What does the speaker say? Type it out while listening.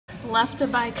left to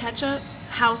buy ketchup,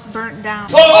 house burnt down.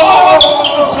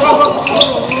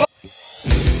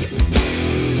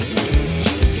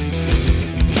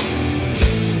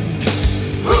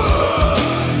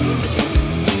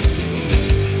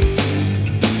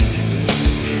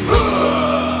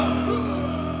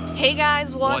 Hey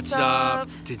guys, what's up?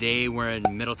 Today we're in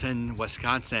Middleton,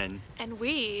 Wisconsin. And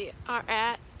we are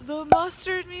at the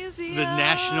Mustard Museum. The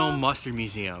National Mustard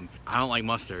Museum. I don't like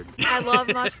mustard. I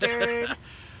love mustard.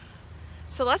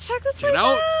 So let's check this place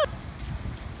out. out.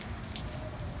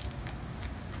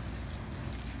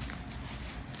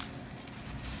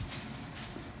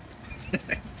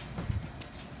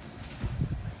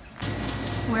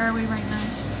 Where are we right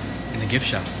now? In the gift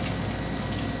shop.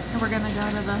 And we're gonna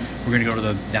go to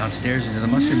the downstairs into the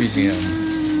Mustard Museum.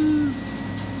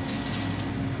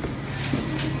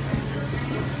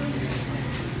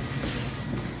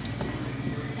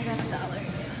 I got $1.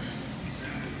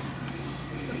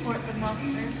 Support the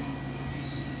mustard.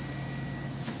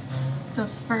 The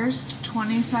first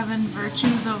 27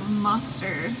 virtues of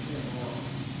mustard.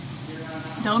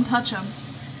 Don't touch them,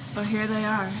 but here they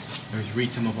are. Let's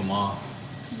read some of them off.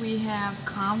 We have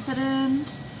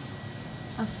confident,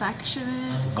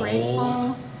 affectionate, Bold,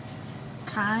 grateful,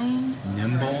 kind,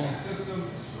 nimble,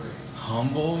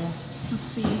 humble. let's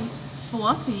see,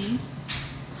 fluffy,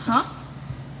 huh?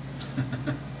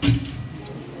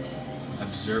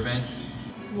 Observant.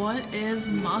 What is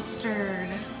mustard?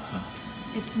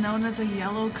 It's known as a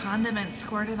yellow condiment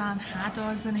squirted on hot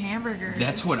dogs and hamburgers.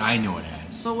 That's what I know it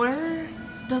as. But where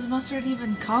does mustard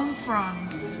even come from?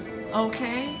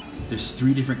 Okay. There's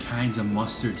 3 different kinds of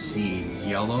mustard seeds: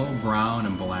 yellow, brown,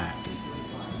 and black.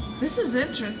 This is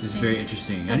interesting. This is very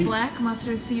interesting. The black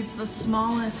mustard seed's the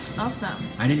smallest of them.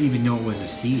 I didn't even know it was a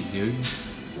seed, dude.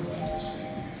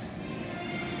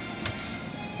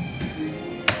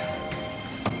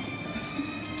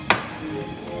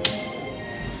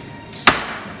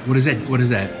 What is that? What is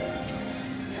that?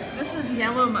 This is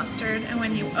yellow mustard, and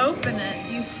when you open it,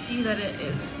 you see that it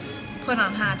is put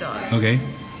on hot dogs. Okay.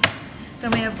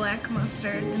 Then we have black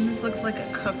mustard, and this looks like a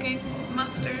cooking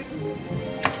mustard.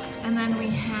 And then we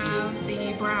have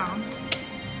the brown,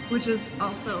 which is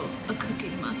also a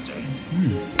cooking mustard.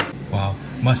 Wow,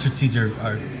 mustard seeds are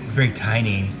very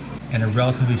tiny, and a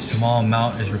relatively small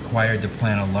amount is required to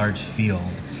plant a large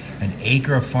field. An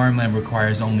acre of farmland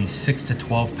requires only 6 to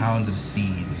 12 pounds of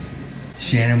seeds.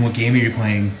 Shannon, what game are you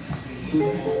playing?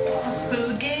 A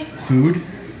food game? Food?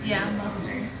 Yeah,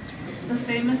 mustard. The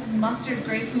famous mustard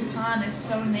Grey Poupon is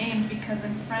so named because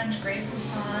in French, Grey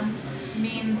Poupon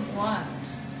means what?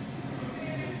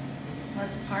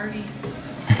 Let's party.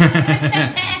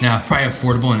 Now, probably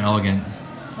affordable and elegant.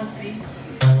 Let's see.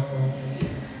 I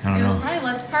don't It was know. probably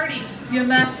let's party. You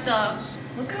messed up.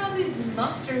 Look at all these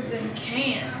mustards in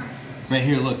cans. Right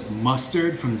here, look,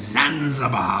 mustard from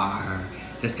Zanzibar.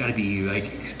 That's got to be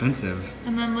like expensive.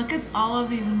 And then look at all of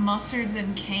these mustards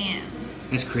in cans.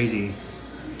 That's crazy.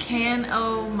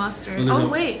 Can-O mustard. Well, Oh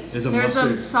wait, there's a a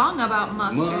mustard. song about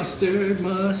mustard. Mustard,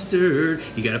 mustard.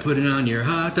 You gotta put it on your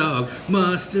hot dog.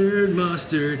 Mustard,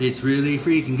 mustard. It's really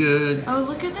freaking good. Oh,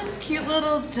 look at this cute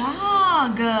little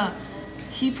dog.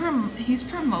 He's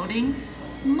promoting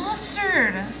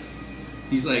mustard.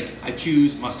 He's like, I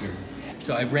choose mustard.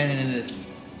 So I ran into this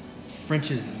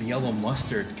French's yellow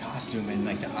mustard costume, and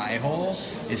like the eye hole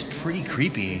is pretty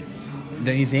creepy.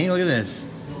 Don't you think? Look at this.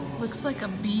 Looks like a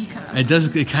bee costume. It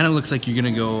does. It kind of looks like you're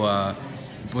gonna go.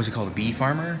 What's it called? A bee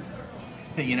farmer?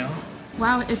 You know?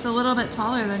 Wow, it's a little bit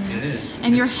taller than you. It is.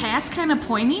 And your hat's kind of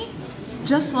pointy,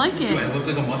 just like Do I it. look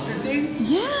like a mustard thing?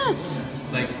 Yes.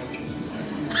 Like.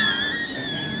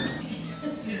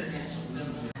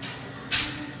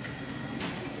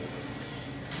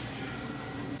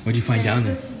 What'd you find down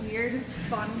there? This weird,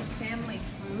 fun family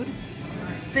food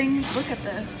thing. Look at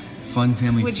this. Fun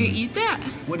family Would food. you eat that?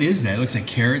 What is that? It looks like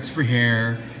carrots for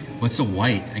hair. What's the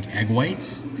white? Like egg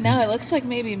whites? No, it looks like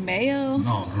maybe mayo.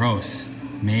 Oh, gross.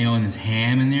 Mayo and this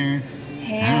ham in there?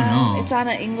 Ham. I don't know. It's on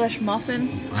an English muffin.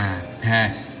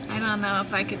 Pass. I don't know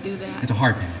if I could do that. It's a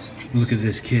hard pass. Look at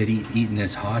this kid eating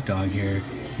this hot dog here.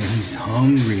 And he's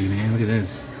hungry, man. Look at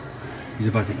this. He's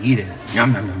about to eat it.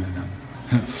 Yum, yum, yum, yum, yum.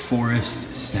 Forrest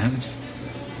Senf.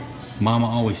 Mama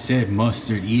always said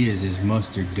mustard is as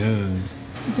mustard does.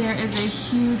 There is a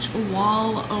huge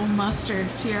wall of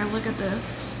mustards here. Look at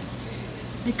this.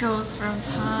 It goes from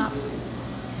top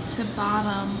to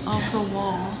bottom of the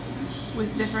wall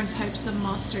with different types of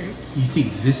mustards. You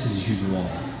think this is a huge wall.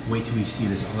 Wait till we see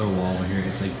this other wall over here.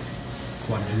 It's like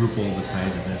quadruple the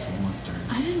size of this with mustard.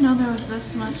 I didn't know there was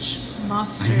this much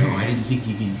mustard. I know, I didn't think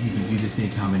you can do this many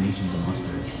combinations of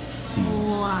mustard seeds.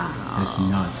 Wow. That's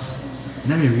nuts.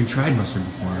 And I've never even tried mustard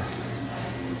before.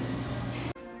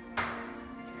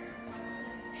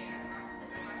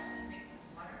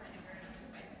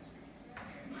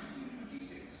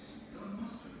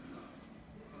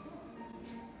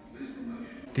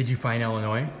 Did you find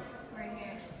Illinois? Right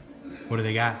here. What do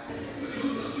they got?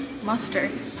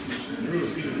 Mustard.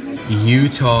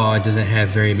 Utah doesn't have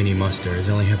very many mustards.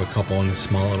 They only have a couple in a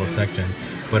small little section.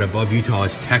 But above Utah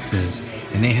is Texas,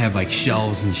 and they have like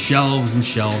shelves and shelves and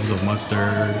shelves of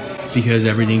mustard because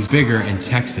everything's bigger in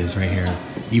Texas right here,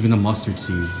 even the mustard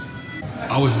seeds.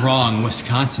 I was wrong.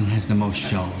 Wisconsin has the most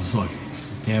shelves. Look,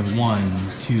 they have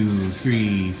 1, 2,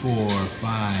 3, 4,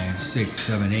 5, 6,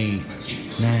 7, 8,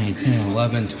 9, 10,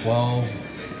 11, 12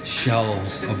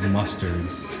 shelves of mustard.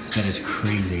 That is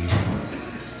crazy.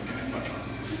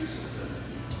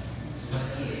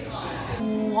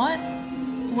 What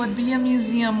would be a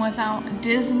museum without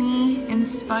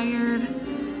Disney-inspired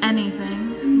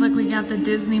anything? Look, we got the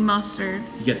Disney mustard.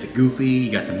 You got the Goofy,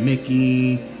 you got the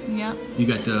Mickey. Yep. You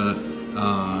got the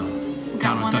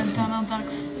Donald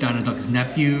Duck's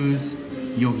nephews,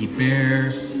 Yogi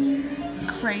Bear.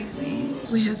 Crazy.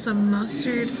 We have some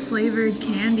mustard flavored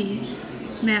candy.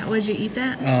 Matt, would you eat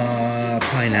that?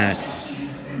 Probably not.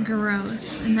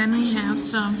 Gross. And then we have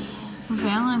some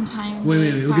Valentine's.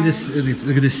 Wait, look at this.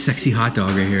 Look at this sexy hot dog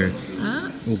right here. Huh?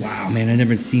 Oh, wow, man, I've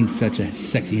never seen such a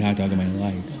sexy hot dog in my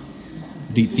life.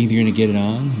 Do you think they're gonna get it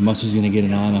on? Mustard's gonna get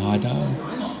it on a hot dog?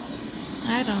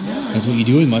 I don't know. That's what you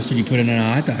do with mustard, you put it on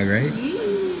a hot dog, right?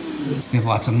 We have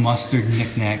lots of mustard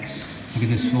knickknacks. Look at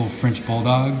this little French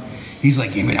bulldog. He's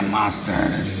like, give me the mustard.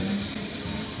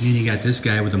 And then you got this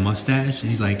guy with a mustache, and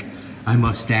he's like, I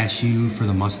mustache you for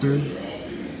the mustard.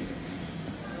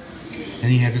 And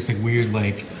then you have this like weird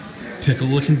like pickle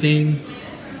looking thing.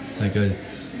 Like a,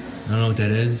 I don't know what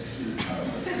that is.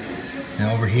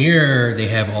 And over here, they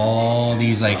have all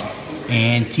these like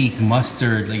antique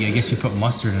mustard. Like I guess you put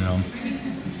mustard in them.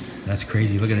 That's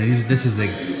crazy. Look at it. This is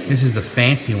the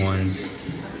fancy ones.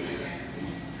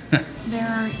 There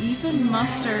are even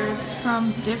mustards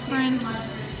from different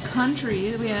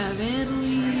countries. We have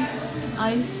Italy,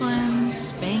 Iceland,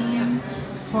 Spain,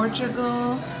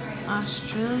 Portugal,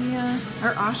 Austria,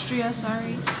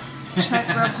 sorry, Czech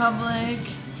Republic,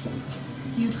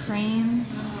 Ukraine,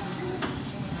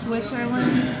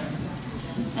 Switzerland,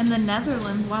 and the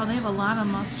Netherlands. Wow, they have a lot of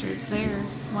mustards there.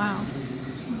 Wow.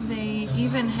 They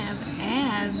even have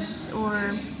ads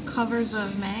or covers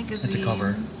of magazines. That's a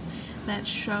cover. That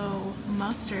show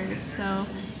mustard. So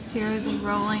here is a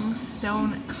Rolling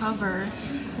Stone cover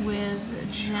with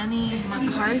Jenny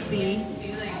McCarthy,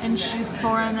 and she's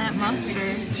pouring that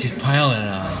mustard. She's piling it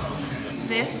on.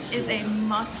 This is a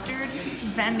mustard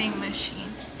vending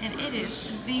machine, and it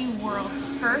is the world's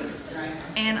first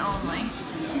and only.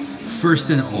 First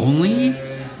and only?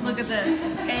 Look at this.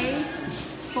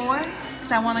 A4,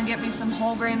 because I want to get me some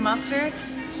whole grain mustard,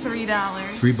 $3.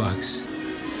 $3.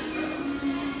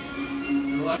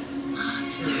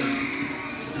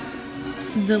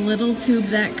 The little tube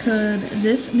that could.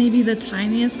 This may be the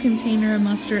tiniest container of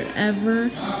mustard ever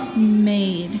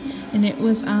made, and it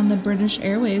was on the British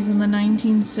Airways in the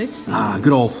 1960s. Ah,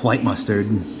 good old flight mustard.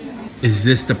 Is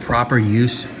this the proper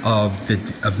use of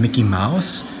Mickey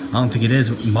Mouse? I don't think it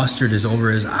is. Mustard is over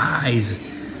his eyes.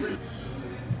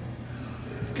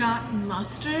 Got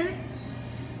mustard?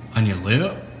 On your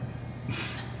lip?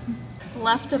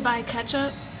 Left to buy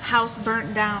ketchup, house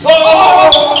burnt down.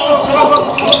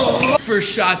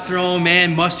 First shot thrown,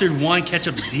 man. Mustard 1,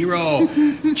 ketchup 0.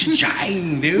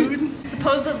 Cha-ching, dude.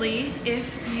 Supposedly,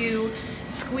 if you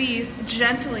squeeze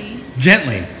gently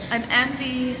an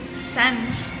empty scent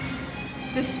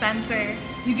dispenser,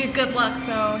 you get good luck.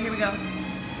 So here we go.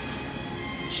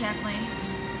 Gently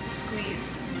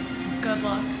squeezed. Good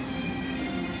luck.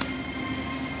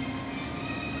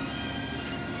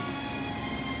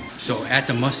 So at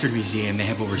the Mustard Museum, they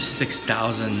have over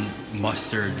 6,000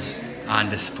 mustards on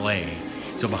display.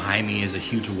 So behind me is a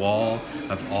huge wall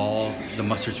of all the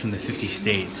mustards from the 50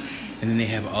 states. And then they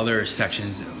have other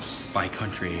sections by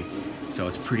country. So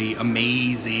it's pretty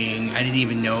amazing. I didn't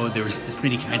even know there was this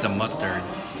many kinds of mustard.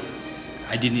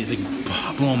 It's like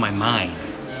blowing my mind.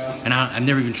 And I've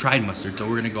never even tried mustard, so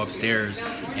we're gonna go upstairs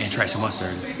and try some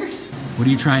mustard. What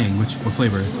are you trying? What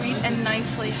flavor? Sweet and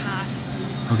nicely hot.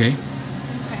 Okay.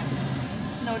 Okay.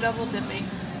 No double dipping.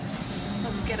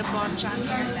 Let's get a bunch on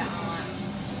here.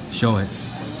 Show it.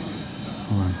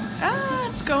 Hold on. Ah,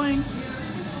 it's going.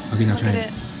 Okay, now Look try at it.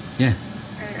 it. Yeah.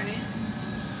 Alright, ready?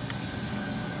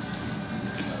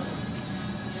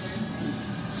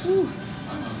 Ooh.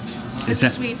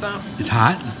 It's sweet, but It's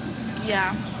hot?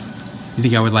 yeah. You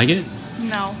think I would like it?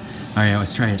 No. Alright,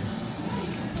 let's try it.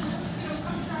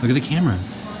 Look at the camera.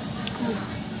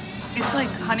 It's like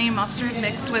honey mustard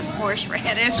mixed with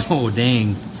horseradish. Oh,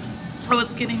 dang. Oh,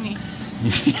 it's getting me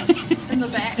in the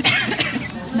back.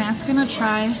 Matt's gonna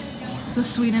try the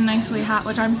sweet and nicely hot,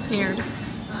 which I'm scared.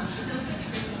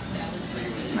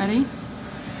 Ready?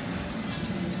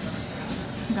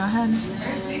 Go ahead.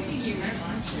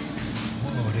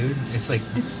 Whoa, dude. It's like...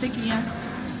 It's sticky, yeah.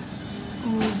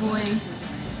 Oh, boy.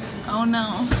 Oh,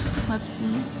 no. Let's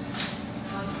see.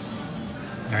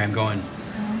 All right, I'm going.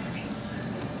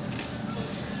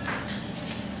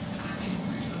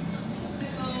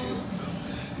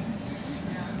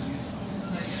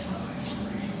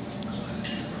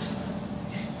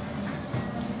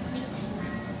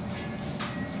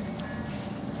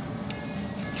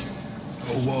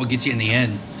 Oh, whoa, it gets you in the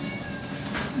end.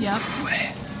 Yep.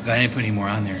 I didn't put any more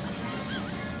on there.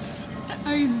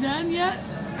 Are you done yet?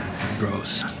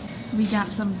 Gross. We got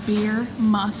some beer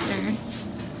mustard.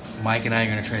 Mike and I are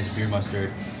gonna try this beer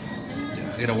mustard.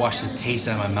 I gotta wash the taste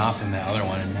out of my mouth from that other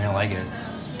one, and I like it.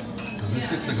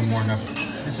 This looks like a more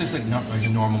this looks like a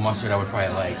normal mustard I would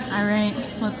probably like. All right,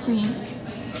 let's see.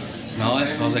 Smell it?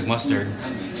 It smells like mustard.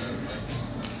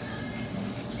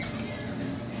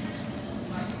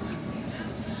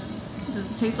 Does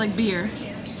it taste like beer?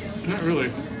 Not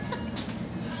really.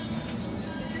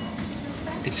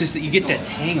 It's just that you get that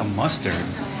tang of mustard.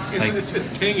 It's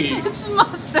tangy. It's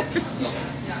mustard.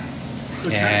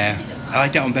 Yeah, I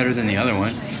like that one better than the other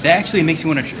one. That actually makes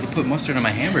me want to put mustard on my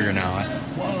hamburger now.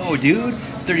 Whoa, dude,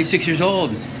 36 years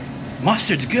old.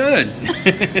 Mustard's good.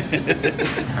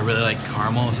 I really like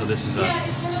caramel, so this is a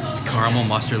caramel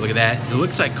mustard. Look at that. It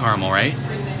looks like caramel, right?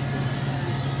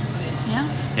 Yeah.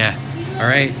 Yeah. All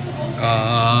right.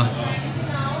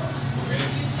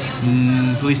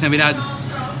 Feliz Navidad.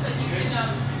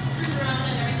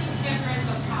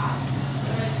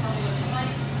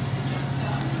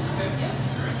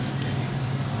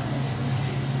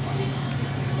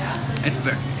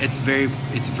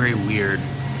 It's very weird.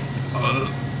 All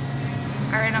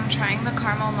right, I'm trying the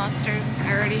caramel mustard.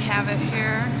 I already have it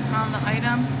here on the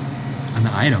item. On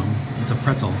the item, it's a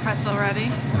pretzel. Pretzel ready.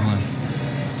 Hold on.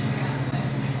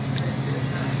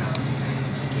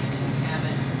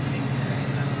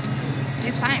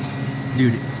 Tastes fine.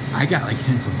 Dude, I got like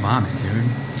hints of vomit, dude.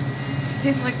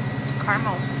 Tastes like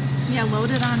caramel. Yeah,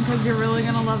 load it on because you're really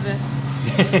gonna love it.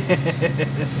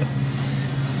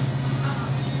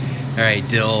 All right,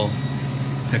 dill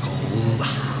pickles.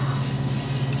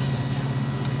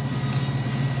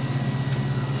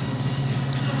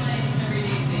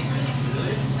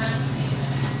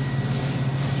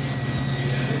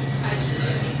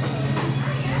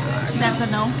 That's a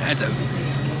no.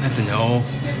 That's a no.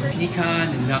 Pecan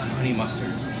and nut honey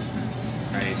mustard.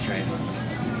 All right, let's try it.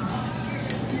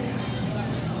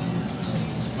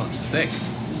 Oh, it's thick.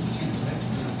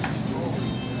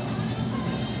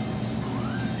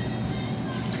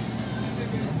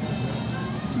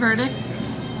 Verdict?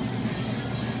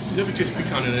 Never taste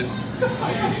pecan in it.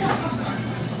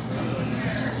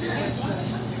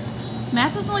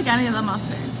 Matt doesn't like any of the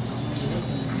mustards.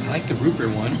 I like the root beer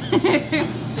one.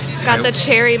 Got the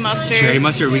cherry mustard. Cherry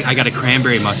mustard. I got a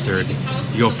cranberry mustard.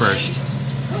 You go first.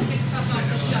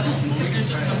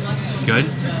 Good?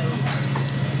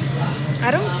 I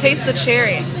don't taste the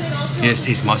cherry. You just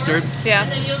taste mustard? Yeah.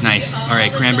 Nice. All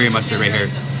right, cranberry mustard right here.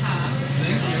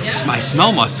 I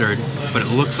smell mustard, but it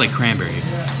looks like cranberry.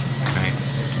 All right.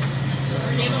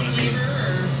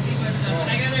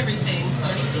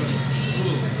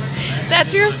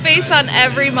 That's your face on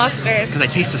every mustard. Because I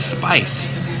taste the spice,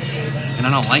 and I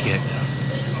don't like it.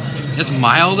 It's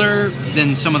milder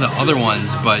than some of the other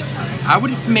ones, but I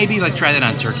would maybe like try that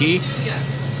on turkey.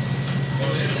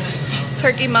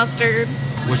 Turkey mustard.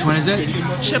 Which one is it?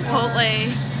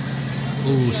 Chipotle.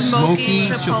 Ooh, Smoky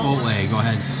smoky chipotle. Go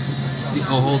ahead. The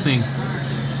whole thing.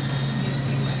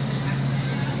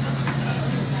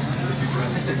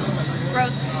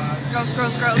 Gross. Gross,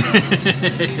 gross, gross.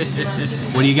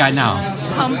 What do you got now?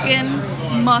 Pumpkin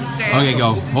mustard. Okay,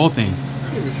 go. Whole thing.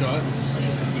 Give it a shot.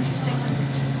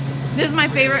 This is my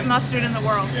favorite mustard in the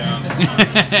world.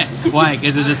 Why?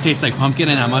 Does it just taste like pumpkin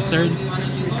and not mustard?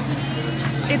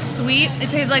 It's sweet. It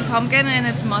tastes like pumpkin and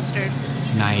it's mustard.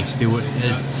 Nice, dude.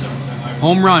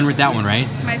 Home run with that one, right?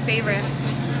 My favorite.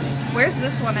 Where's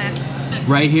this one at?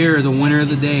 Right here, the winner of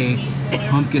the day,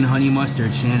 pumpkin honey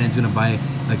mustard. Shannon's gonna buy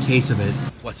a case of it.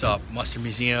 What's up? Mustard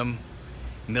Museum,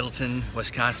 Middleton,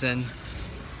 Wisconsin.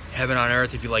 Heaven on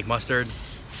earth if you like mustard.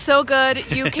 So good.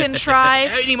 You can try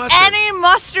Any mustard. any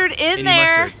mustard in Any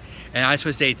there. mustard. And I just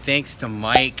want to say thanks to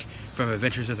Mike for from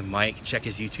Adventures with Mike. Check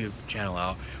his YouTube channel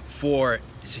out, for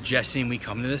suggesting we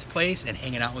come to this place and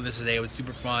hanging out with us today. It was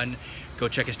super fun. Go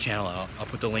check his channel out. I'll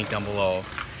put the link down below.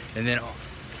 And then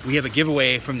we have a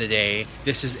giveaway from the day.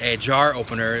 This is a jar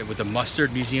opener with the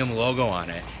Mustard Museum logo on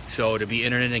it. So to be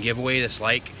entered in a giveaway, just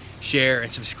like, share,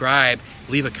 and subscribe.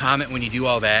 Leave a comment when you do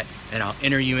all that, and I'll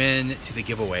enter you in to the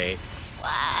giveaway.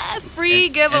 What? Free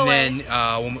giveaway. And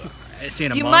then say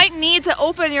in a you month, might need to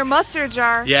open your mustard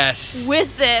jar. Yes.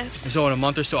 With this. So in a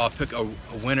month or so, I'll pick a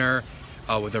winner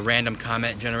with a random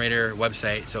comment generator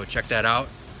website. So check that out.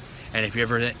 And if you're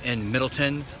ever in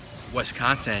Middleton,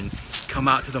 Wisconsin, come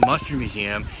out to the Mustard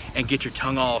Museum and get your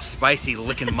tongue all spicy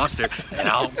licking mustard. They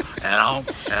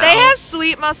have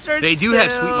sweet mustard. They do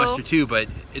have sweet mustard too, but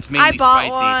it's mainly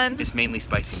spicy. One. It's mainly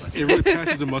spicy mustard. It really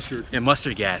passes the mustard. Yeah,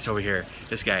 mustard gas over here.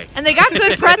 This guy. And they got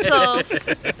good pretzels.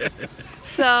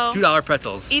 So $2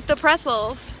 pretzels. Eat the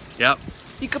pretzels. Yep.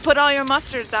 You could put all your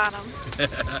mustards on them.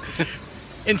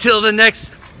 Until the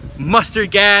next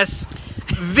mustard gas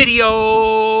video.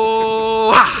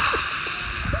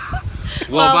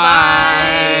 Well,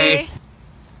 bye.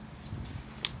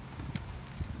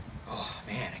 Oh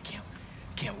man, I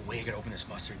can't wait. I gotta open this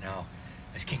mustard now.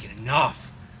 I just can't get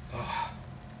enough. Oh.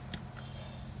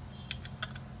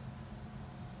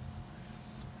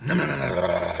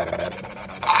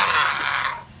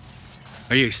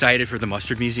 Are you excited for the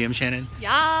Mustard Museum, Shannon?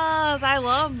 Yes, I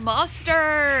love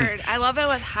mustard. I love it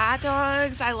with hot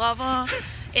dogs. I love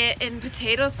it in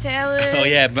potato salad. Oh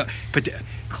yeah,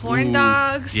 corn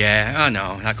dogs. Yeah, oh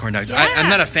no, not corn dogs. Yeah. I'm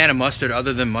not a fan of mustard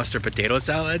other than mustard potato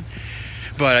salad.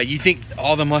 But you think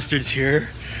all the mustards here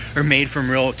are made from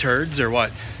real turds or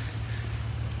what?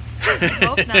 I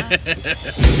hope not.